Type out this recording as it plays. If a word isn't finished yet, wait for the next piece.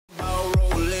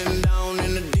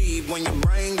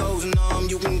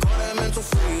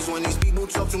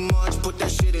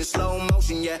slow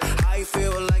motion, yeah. I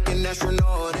feel like an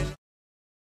astronaut.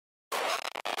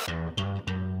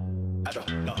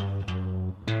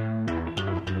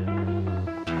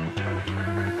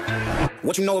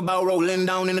 What you know about rolling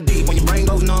down in the deep? When your brain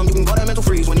goes numb, you can call that mental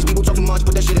freeze. When these people talk too much,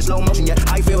 put that shit in slow motion, yeah.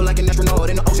 I feel like an astronaut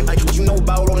in the ocean. Ay, what you know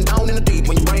about rolling down in the deep?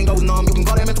 When your brain goes numb, you can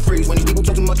call that mental freeze. When these people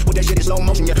talk too much, put that shit in slow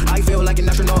motion, yeah. I feel like an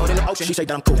astronaut in the ocean. She say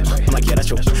that I'm cool, I'm like, yeah, that's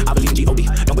true. I believe in G-O-D,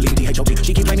 don't believe in T-H-O-T.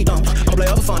 She keep playing me dumb, I'm a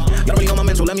player for fun. Y'all don't really know my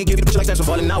mental, let me give you the picture like sense of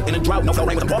falling out in a drought. No flow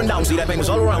rain, but I'm pouring down. See that pain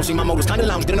was all around, see my mode was kinda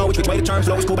lounge. Didn't know which way to turn,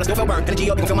 flow was cool, but I still felt burned. Energy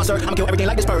up, you can feel my surge, I'ma kill everything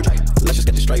like this purge. Let's just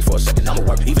get this straight for a second, I'ma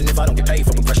work. Even if I don't get paid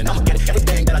for progression, I'ma get it.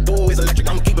 Everything that I do is electric,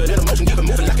 I'ma keep it in motion, keep it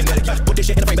moving like kinetic. Put this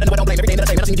shit in the frame, but I know I don't blame everything that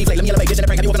I say. Man, I seen you deflate, let me elevate this in the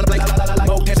frame. Have you walking on the plane?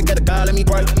 Both hands together, God, let me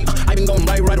pray. I been going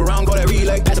right around, go that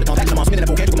relay. Pass it the back to the mom, spinning that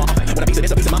pool, can't you come on? When a piece of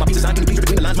this, a piece of mine, my piece of sign. Can you please read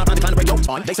between the lines? My mind decline to break your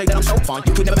spine. They say that I'm so fine,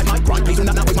 you could never match my grind. Please do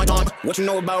not waste my time. What you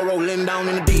know about rolling down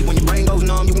in the deep? When your brain goes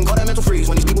numb, you can call that mental freeze.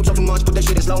 When these people talk too much, put that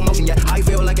shit in slow motion, yeah. I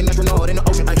feel like an astronaut in the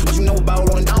ocean. Ay, what you know about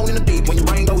rolling down in the deep? When your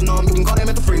brain goes numb, you can call that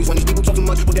mental freeze. When these people talk too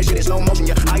much, put that shit in slow motion,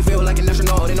 yeah. I feel like an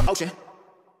astronaut in the ocean.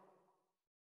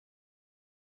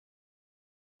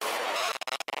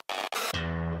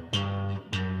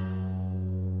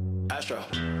 Astro,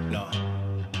 no.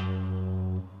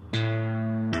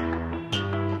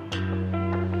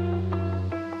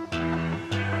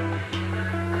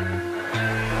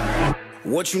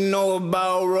 What you know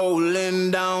about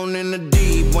rolling down in the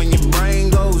deep? When your brain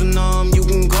goes numb, you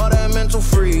can call that mental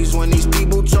freeze. When these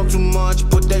people talk too much,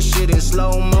 put that shit in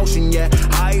slow motion, yeah.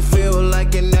 I feel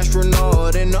like an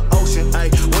astronaut in the ocean. Ay,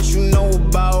 what you know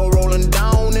about rolling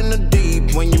down in the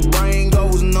deep? When your brain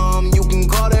goes numb, you can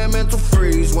call that mental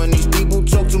freeze. When these people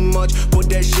talk too much, put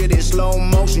that shit in slow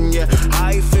motion, yeah.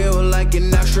 I feel like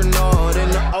an astronaut in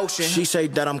the ocean. She say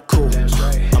that I'm cool,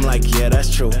 I'm like, yeah,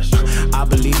 that's true. I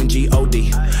believe in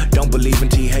G-O-D, don't believe in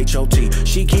T-H-O-T.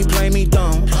 She keep playing me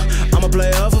dumb, I'm a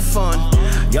player for fun.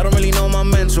 Y'all don't really know my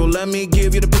mental, let me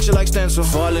give you the picture like stencil.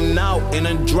 Falling out in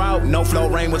a drought, no flow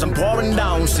rain was I'm pouring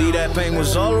down. See that pain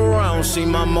was all around, see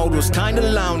my mode was kinda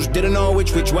lounge. Didn't know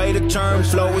which way to turn,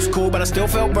 flow was cool but I still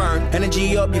felt burned.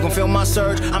 Energy up, you can feel my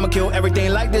surge, I'ma kill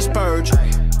everything like this purge.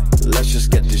 Let's just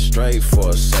get this straight for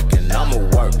a second, I'ma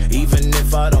work. Even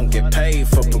if I don't get paid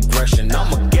for progression,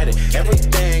 I'ma get it.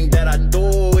 Everything that I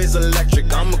do is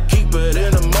electric, I'ma keep it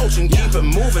in motion, keep it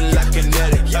moving like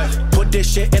kinetic, yeah. Put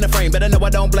this shit in a frame, better know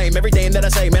I don't blame everything that I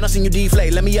say. Man, I seen you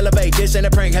deflate, let me elevate, this ain't a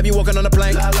prank. Have you walking on a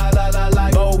plane?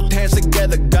 Both hands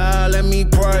together, God, let me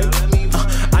pray.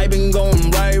 I been going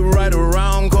right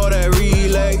around, call that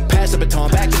relay. Pass the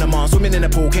baton, back in the mom, swimming in the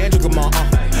pool, can't drink them all.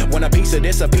 When a piece of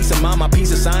this, a piece of mine, my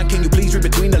piece of sign. Can you please read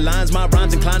between the lines? My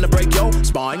rhymes inclined to break your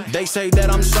spine. They say that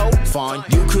I'm so fine,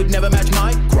 you could never match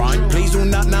my grind. Please do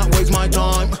not waste my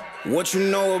time. What you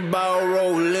know about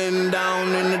rolling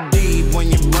down in the deep?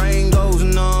 When your brain goes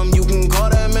numb, you can call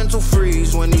that mental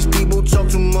freeze. When these people talk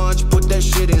too much, put that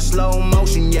shit in slow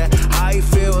motion, yeah. I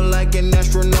feel like an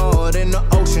astronaut in the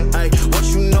ocean. Ay, what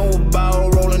you know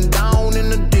about rolling down in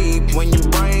the deep? When your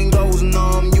brain goes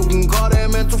numb, you can call that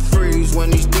mental freeze.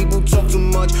 When these people talk too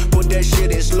much, put that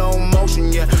shit in slow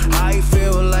motion, yeah. I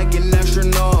feel like an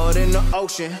astronaut in the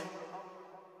ocean.